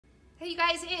Hey you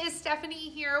guys, it is Stephanie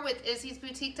here with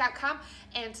Izzy'sBoutique.com,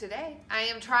 and today I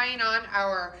am trying on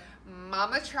our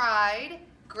Mama Tried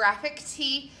graphic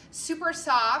tee, super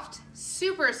soft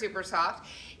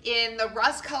in the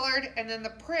rust colored, and then the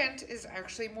print is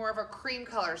actually more of a cream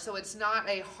color, so it's not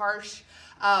a harsh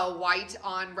white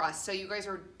on rust. So you guys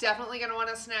are definitely going to want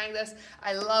to snag this.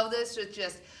 I love this with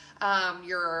just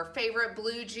your favorite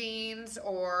blue jeans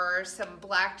or some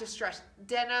black distressed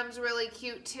denim's really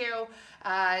cute too.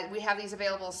 We have these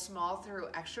available small through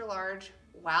extra large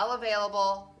while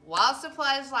available, while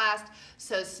supplies last.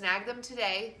 So snag them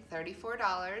today,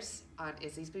 $34 on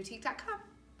Izzy'sBoutique.com.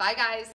 Bye guys.